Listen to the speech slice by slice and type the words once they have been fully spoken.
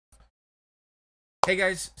Hey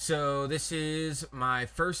guys, so this is my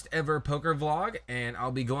first ever poker vlog, and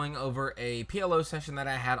I'll be going over a PLO session that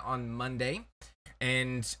I had on Monday,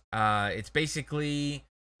 and it's basically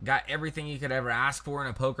got everything you could ever ask for in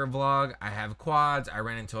a poker vlog. I have quads, I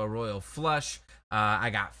ran into a royal flush,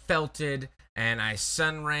 I got felted, and I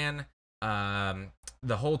sun ran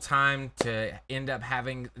the whole time to end up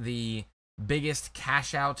having the biggest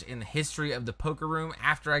cash out in the history of the poker room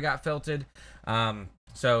after I got felted.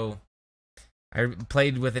 So I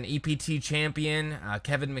played with an EPT champion,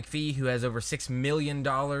 Kevin McPhee, who has over $6 million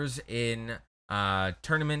in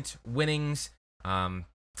tournament winnings.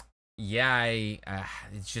 It's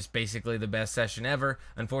just basically the best session ever.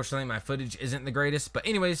 Unfortunately, my footage isn't the greatest. But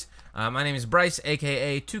anyways, my name is Bryce,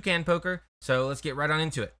 a.k.a. Toucan Poker. So let's get right on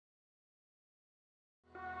into it.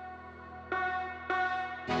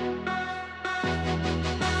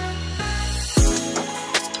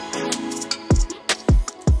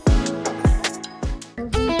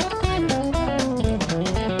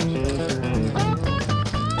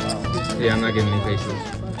 Yeah, I'm not giving any faces.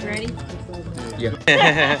 Ready?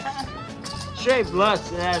 Yeah. Straight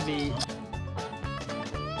bluffs, that'd be.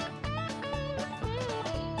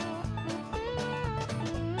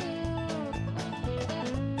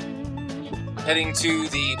 Heading to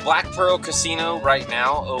the Black Pearl Casino right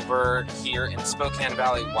now over here in Spokane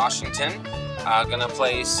Valley, Washington. Gonna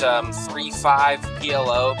play some 3-5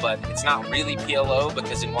 PLO, but it's not really PLO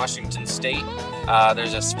because in Washington State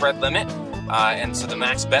there's a spread limit. And so the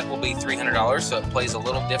max bet will be $300, so it plays a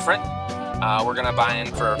little different. We're gonna buy in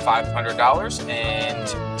for $500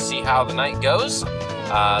 and see how the night goes.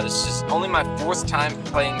 This is only my 4th time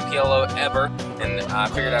playing PLO ever, and I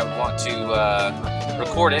figured I would want to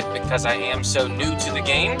record it because I am so new to the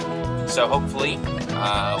game. So hopefully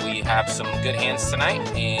we have some good hands tonight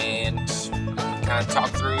and kind of talk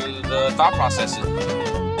through the thought processes.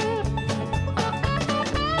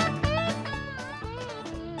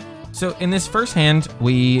 So in this first hand,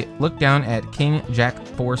 we look down at King Jack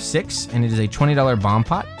 4-6, and it is a $20 bomb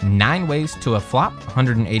pot, 9 ways to a flop,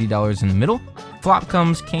 $180 in the middle. Flop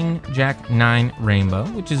comes King Jack 9 Rainbow,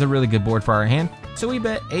 which is a really good board for our hand. So we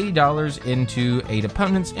bet $80 into 8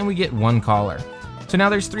 opponents, and we get 1 caller. So now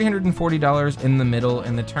there's $340 in the middle,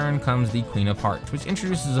 and the turn comes the Queen of Hearts, which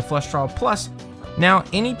introduces a flush draw plus. Now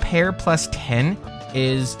any pair plus 10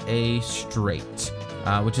 is a straight.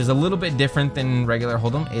 Which is a little bit different than regular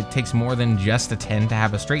Hold'em. It takes more than just a 10 to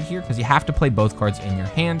have a straight here because you have to play both cards in your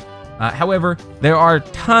hand. However, there are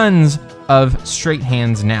tons of straight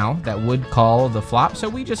hands now that would call the flop, so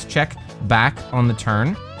we just check back on the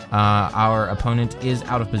turn. Our opponent is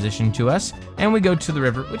out of position to us, and we go to the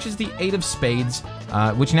river, which is the 8 of spades,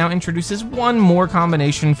 which now introduces one more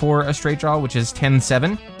combination for a straight draw, which is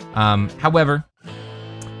 10-7. However,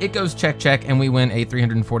 it goes check, and we win a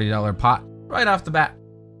 $340 pot right off the bat.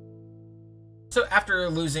 So after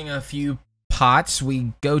losing a few pots,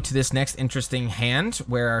 we go to this next interesting hand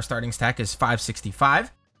where our starting stack is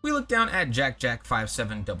 565. We look down at Jack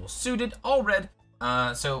 5-7 double suited, all red.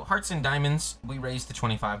 So hearts and diamonds, we raise to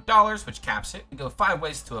 $25, which caps it. We go 5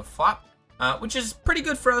 ways to a flop, which is pretty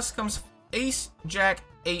good for us. Comes ace, jack,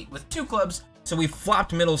 8 with 2 clubs. So we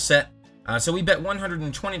flopped middle set. So we bet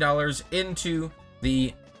 $120 into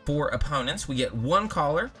the 4 opponents. We get 1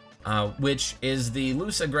 caller. Which is the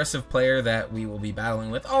loose aggressive player that we will be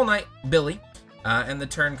battling with all night, Billy. And the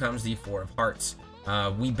turn comes the 4 of hearts.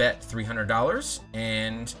 We bet $300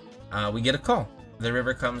 and we get a call. The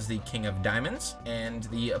river comes the King of diamonds, and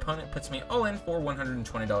the opponent puts me all in for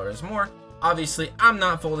 $120 more. Obviously, I'm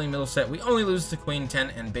not folding middle set. We only lose to Queen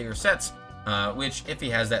 10 and bigger sets, which if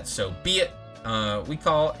he has that, so be it. We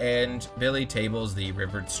call, and Billy tables the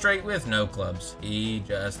rivered straight with no clubs. He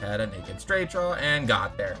just had a naked straight draw and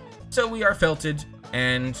got there. So we are felted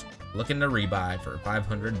and looking to rebuy for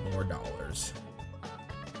 $500 more.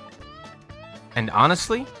 And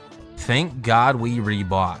honestly, thank God we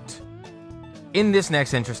rebought. In this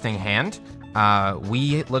next interesting hand,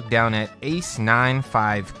 we look down at ace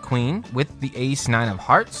 9-5 queen with the ace 9 of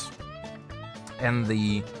hearts, and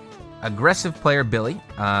the aggressive player Billy,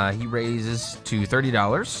 he raises to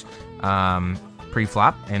 $30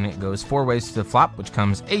 pre-flop, and it goes 4 ways to the flop, which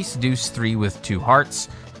comes ace deuce 3 with 2 hearts.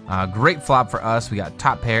 Great flop for us. We got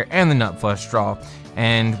top pair and the nut flush draw,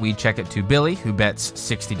 and we check it to Billy, who bets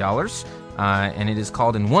 $60, and it is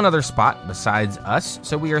called in one other spot besides us,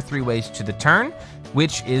 so we are 3 ways to the turn,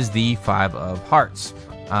 which is the 5 of hearts.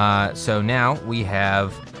 So now we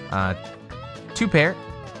have 2 pair,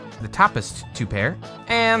 the toppest 2 pair,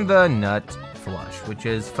 and the nut flush, which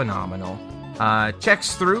is phenomenal.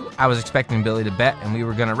 Checks through. I was expecting Billy to bet and we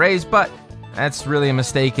were going to raise, but that's really a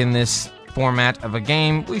mistake in this format of a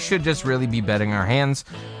game, we should just really be betting our hands.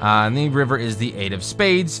 And the river is the 8 of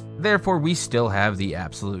spades, therefore we still have the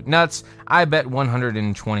absolute nuts. I bet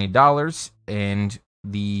 $120, and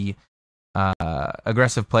the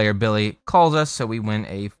aggressive player Billy calls us, so we win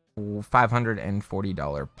a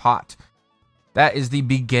 $540 pot. That is the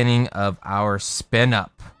beginning of our spin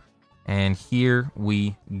up, and here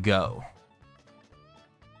we go.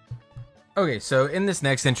 Okay, so in this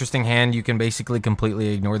next interesting hand, you can basically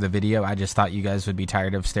completely ignore the video. I just thought you guys would be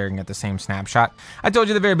tired of staring at the same snapshot. I told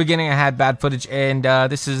you at the very beginning I had bad footage, and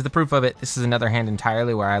this is the proof of it. This is another hand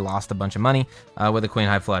entirely where I lost a bunch of money with a queen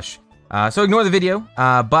high flush. So ignore the video,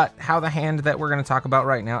 but how the hand that we're going to talk about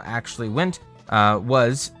right now actually went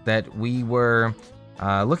was that we were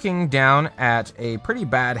looking down at a pretty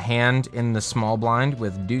bad hand in the small blind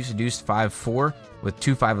with deuce, deuce, 5-4 with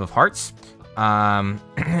 2-5 of hearts. And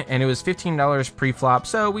it was $15 pre-flop,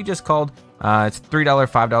 so we just called. It's $3,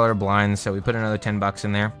 $5 blinds, so we put another $10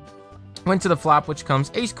 in there. Went to the flop, which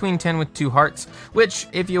comes ace, queen, 10 with 2 hearts, which,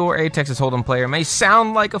 if you're a Texas Hold'em player, may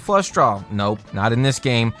sound like a flush draw. Nope, not in this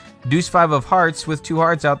game. Deuce, 5 of hearts with 2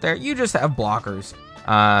 hearts out there, you just have blockers.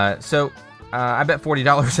 So I bet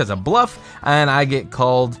 $40 as a bluff, and I get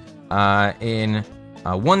called in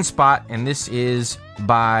one spot, and this is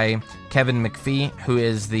by Kevin McPhee, who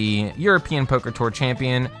is the European Poker Tour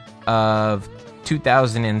champion of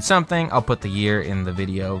 2000 and something. I'll put the year in the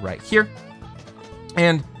video right here.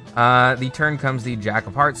 And the turn comes the jack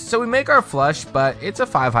of hearts. So we make our flush, but it's a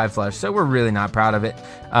 5-high flush, so we're really not proud of it.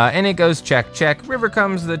 And it goes check, check. River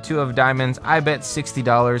comes the 2 of diamonds. I bet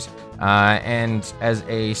 $60. And as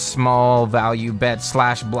a small value bet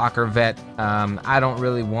slash blocker vet, I don't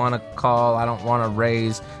really want to call. I don't want to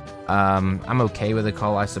raise. I'm okay with a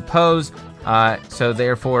call, I suppose. So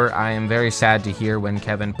therefore, I am very sad to hear when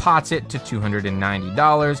Kevin pots it to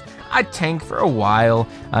 $290. I tank for a while.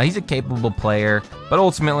 He's a capable player, but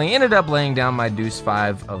ultimately ended up laying down my deuce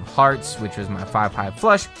 5 of hearts, which was my 5-high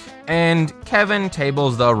flush, and Kevin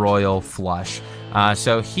tables the royal flush.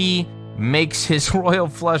 So he makes his royal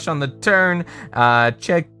flush on the turn,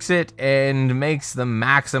 checks it, and makes the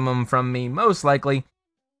maximum from me, most likely.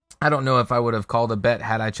 I don't know if I would have called a bet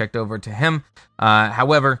had I checked over to him.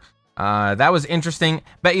 However, that was interesting.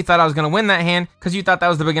 Bet you thought I was going to win that hand because you thought that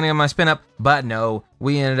was the beginning of my spin up. But no,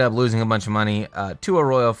 we ended up losing a bunch of money to a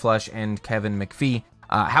royal flush and Kevin McPhee.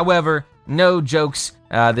 However, no jokes.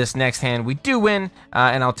 This next hand we do win,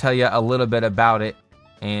 and I'll tell you a little bit about it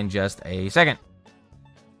in just a second.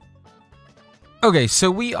 Okay, so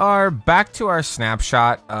we are back to our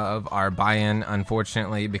snapshot of our buy-in,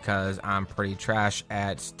 unfortunately, because I'm pretty trash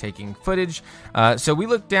at taking footage. So we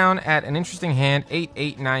look down at an interesting hand,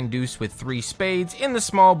 8-8-9 deuce with 3 spades in the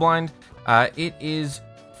small blind. It is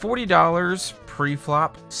 $40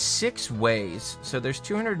 pre-flop, 6 ways. So there's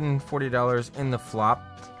 $240 in the flop,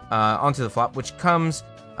 onto the flop, which comes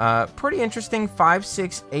pretty interesting, 5,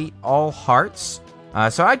 6, 8 all hearts.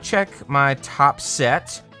 So I check my top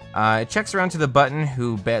set. It checks around to the button,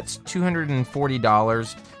 who bets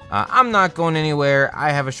 $240. I'm not going anywhere.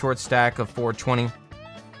 I have a short stack of 420.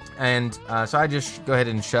 And so I just go ahead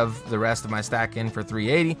and shove the rest of my stack in for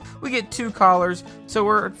 380. We get 2 callers. So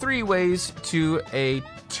we're 3 ways to a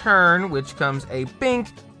turn, which comes a bink,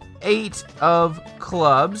 8 of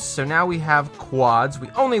clubs. So now we have quads. We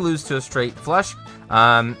only lose to a straight flush.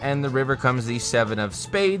 And the river comes the 7 of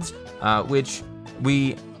spades, which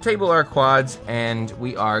we table our quads, and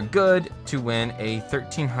we are good to win a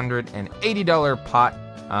 $1,380 pot,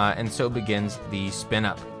 and so begins the spin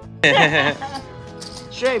up.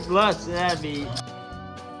 Straight bluffs, that'd be.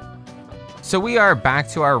 So we are back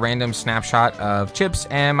to our random snapshot of chips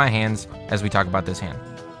and my hands as we talk about this hand.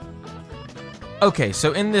 Okay,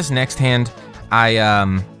 so in this next hand, I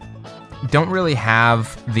don't really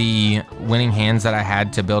have the winning hands that I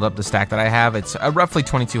had to build up the stack that I have. It's a roughly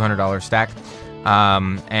 $2,200 stack.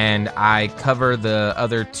 And I cover the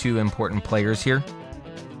other 2 important players here,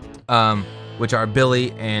 which are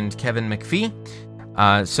Billy and Kevin McPhee.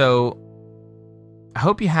 So I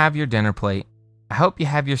hope you have your dinner plate. I hope you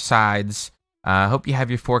have your sides. I hope you have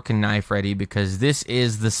your fork and knife ready, because this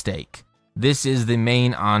is the steak. This is the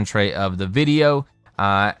main entree of the video.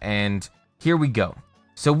 And here we go.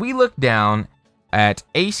 So we look down at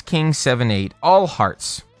ace, king, 7, 8, all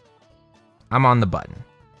hearts. I'm on the button.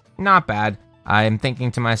 Not bad. I'm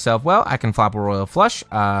thinking to myself, well, I can flop a royal flush.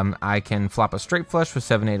 I can flop a straight flush with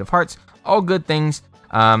 7, 8 of hearts. All good things.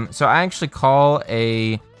 So I actually call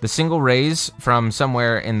the single raise from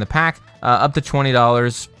somewhere in the pack up to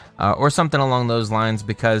 $20 or something along those lines,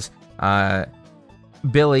 because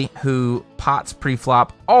Billy, who pots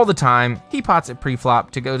pre-flop all the time, he pots it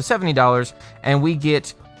pre-flop to go to $70, and we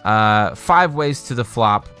get 5 ways to the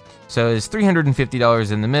flop. So it's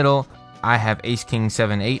 $350 in the middle. I have ace, king,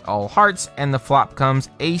 7, 8, all hearts, and the flop comes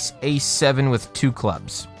ace, ace, 7 with 2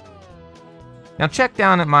 clubs. Now check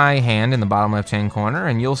down at my hand in the bottom left-hand corner,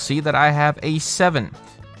 and you'll see that I have ace 7,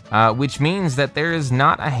 which means that there is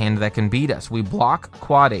not a hand that can beat us. We block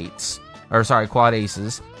quad aces,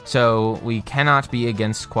 so we cannot be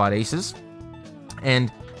against quad aces,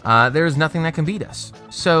 and there is nothing that can beat us.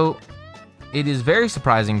 So it is very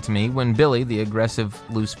surprising to me when Billy, the aggressive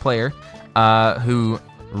loose player, who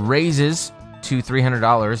raises to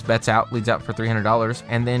 $300, bets out, leads out for $300,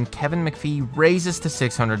 and then Kevin McPhee raises to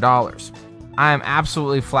 $600. I am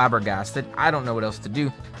absolutely flabbergasted. I don't know what else to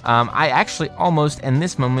do. I actually almost, in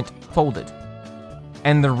this moment, folded.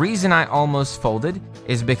 And the reason I almost folded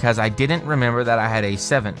is because I didn't remember that I had ace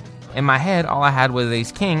 7. In my head, all I had was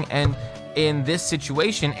ace king, and in this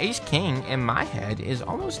situation, ace king in my head is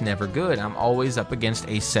almost never good. I'm always up against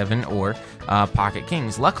ace 7 or pocket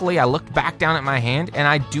kings. Luckily, I looked back down at my hand, and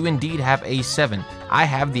I do indeed have ace 7. I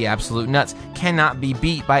have the absolute nuts. Cannot be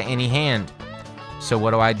beat by any hand. So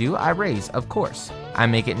what do? I raise, of course. I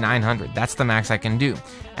make it 900. That's the max I can do.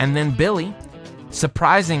 And then Billy,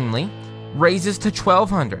 surprisingly, raises to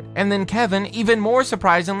 1200. And then Kevin, even more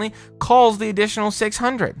surprisingly, calls the additional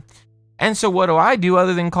 600. And so what do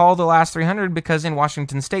other than call the last 300? Because in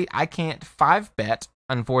Washington State, I can't 5-bet,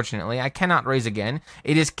 unfortunately. I cannot raise again.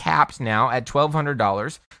 It is capped now at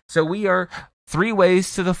 $1,200. So we are 3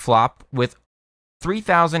 ways to the flop with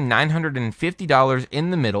 $3,950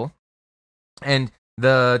 in the middle. And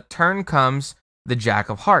the turn comes the jack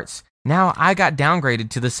of hearts. Now I got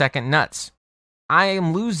downgraded to the second nuts. I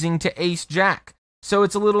am losing to ace jack. So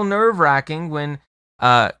it's a little nerve-wracking when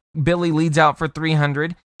Billy leads out for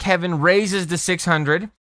 300. Kevin raises to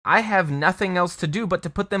 600. I have nothing else to do but to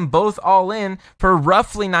put them both all in for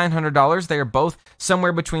roughly $900. They are both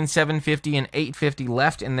somewhere between $750 and $850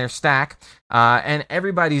 left in their stack. And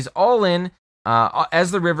everybody's all in.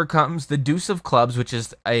 As the river comes, the deuce of clubs, which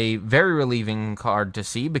is a very relieving card to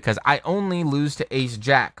see because I only lose to ace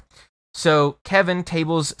jack. So Kevin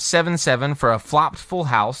tables 7-7 for a flopped full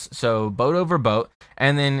house, so boat over boat.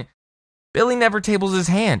 And then Billy never tables his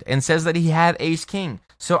hand and says that he had ace king.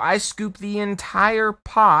 So I scoop the entire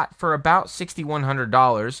pot for about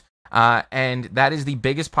 $6,100, and that is the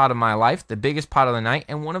biggest pot of my life, the biggest pot of the night,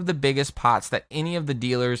 and one of the biggest pots that any of the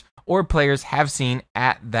dealers or players have seen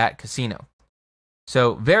at that casino.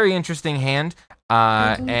 So very interesting hand,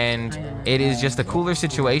 and it is just a cooler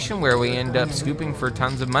situation where we end up scooping for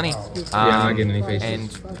tons of money. I'm not getting any faces. And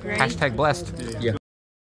hashtag blessed. Yeah.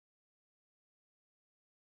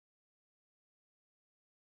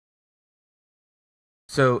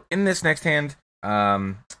 So in this next hand,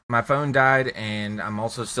 my phone died, and I'm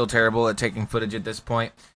also still terrible at taking footage at this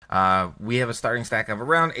point. We have a starting stack of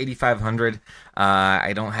around 8,500.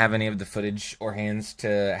 I don't have any of the footage or hands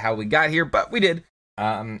to how we got here, but we did.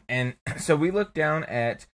 And so we look down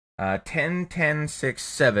at 10, 10, 6,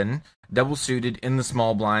 7, double suited in the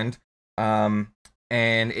small blind.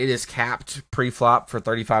 And it is capped pre-flop for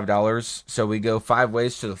 $35. So we go 5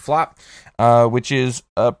 ways to the flop, which is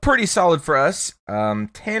pretty solid for us.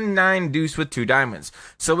 10-9 deuce with 2 diamonds.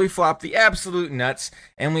 So we flop the absolute nuts,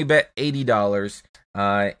 and we bet $80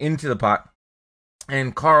 into the pot.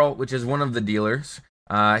 And Carl, which is one of the dealers,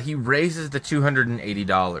 he raises the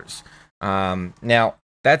 $280. Now,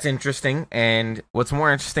 that's interesting. And what's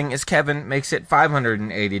more interesting is Kevin makes it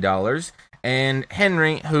 $580. And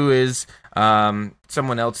Henry, who is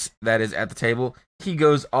someone else that is at the table, he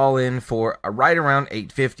goes all in for right around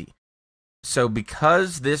 $850. So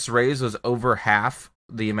because this raise was over half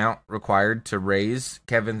the amount required to raise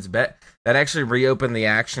Kevin's bet, that actually reopened the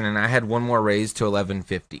action, and I had one more raise to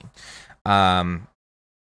 $1150.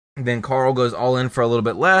 Then Carl goes all in for a little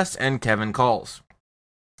bit less, and Kevin calls.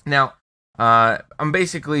 Now, I'm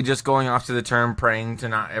basically just going off to the turn, praying to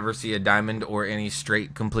not ever see a diamond or any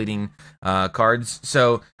straight completing cards.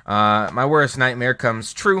 So my worst nightmare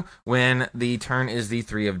comes true when the turn is the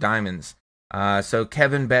 3 of diamonds. So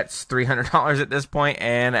Kevin bets $300 at this point,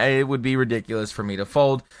 and it would be ridiculous for me to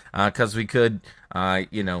fold because we could,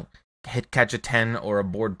 catch a 10 or a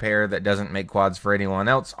board pair that doesn't make quads for anyone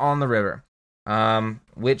else on the river.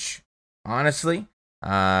 Which, honestly,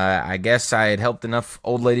 I guess I had helped enough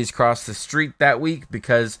old ladies cross the street that week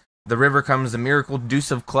because the river comes the miracle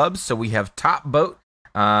deuce of clubs. So we have top boat,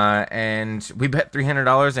 and we bet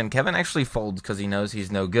 $300, and Kevin actually folds because he knows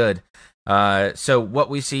he's no good. So what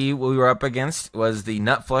we were up against was the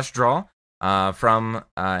nut flush draw from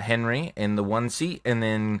Henry in the 1 seat, and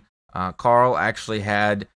then Carl actually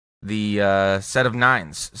had the set of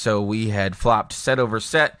 9s. So we had flopped set over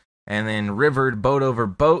set, and then rivered boat over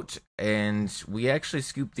boat, and we actually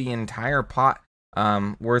scooped the entire pot,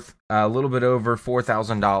 worth a little bit over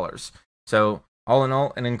 $4,000. So all in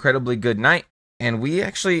all, an incredibly good night. And we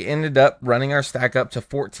actually ended up running our stack up to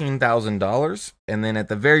 $14,000. And then at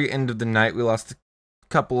the very end of the night, we lost a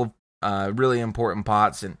couple of really important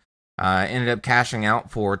pots and ended up cashing out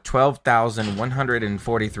for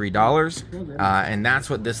 $12,143. And that's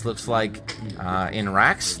what this looks like in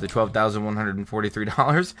racks, the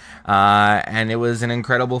 $12,143. And it was an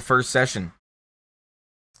incredible first session.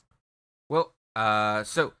 Well,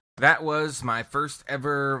 so that was my first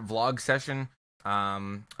ever vlog session.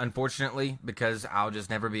 Unfortunately, because I'll just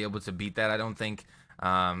never be able to beat that, I don't think.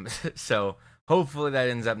 So hopefully that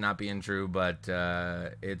ends up not being true, but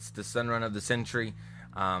it's the sun run of the century.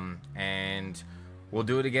 And we'll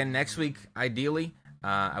do it again next week, ideally.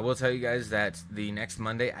 I will tell you guys that the next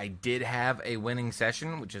Monday I did have a winning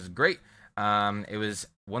session, which is great. It was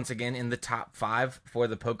once again in the top 5 for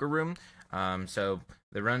the poker room. So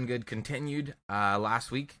the run good continued last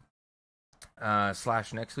week.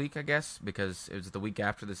 Slash next week, I guess, because it was the week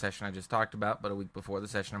after the session I just talked about, but a week before the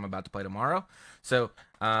session I'm about to play tomorrow. So,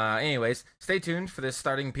 anyways, stay tuned for this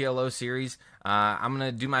starting PLO series. I'm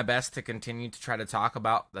going to do my best to continue to try to talk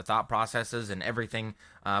about the thought processes and everything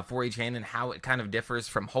for each hand and how it kind of differs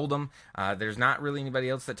from Hold'em. There's not really anybody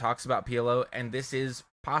else that talks about PLO, and this is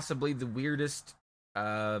possibly the weirdest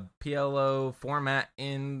PLO format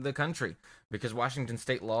in the country, because Washington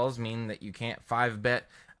state laws mean that you can't 5-bet,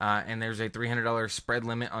 and there's a $300 spread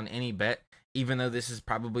limit on any bet, even though this is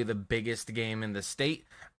probably the biggest game in the state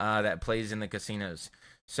that plays in the casinos.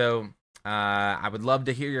 So I would love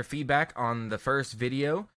to hear your feedback on the first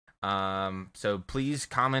video. So please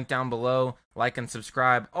comment down below, like and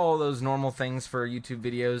subscribe, all those normal things for YouTube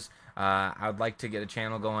videos. I would like to get a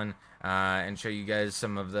channel going and show you guys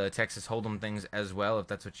some of the Texas Hold'em things as well, if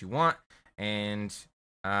that's what you want. And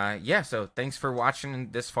yeah, so thanks for watching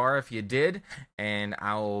this far if you did, and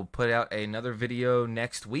I'll put out another video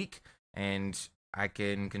next week, and I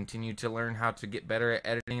can continue to learn how to get better at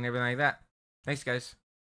editing and everything like that. Thanks, guys.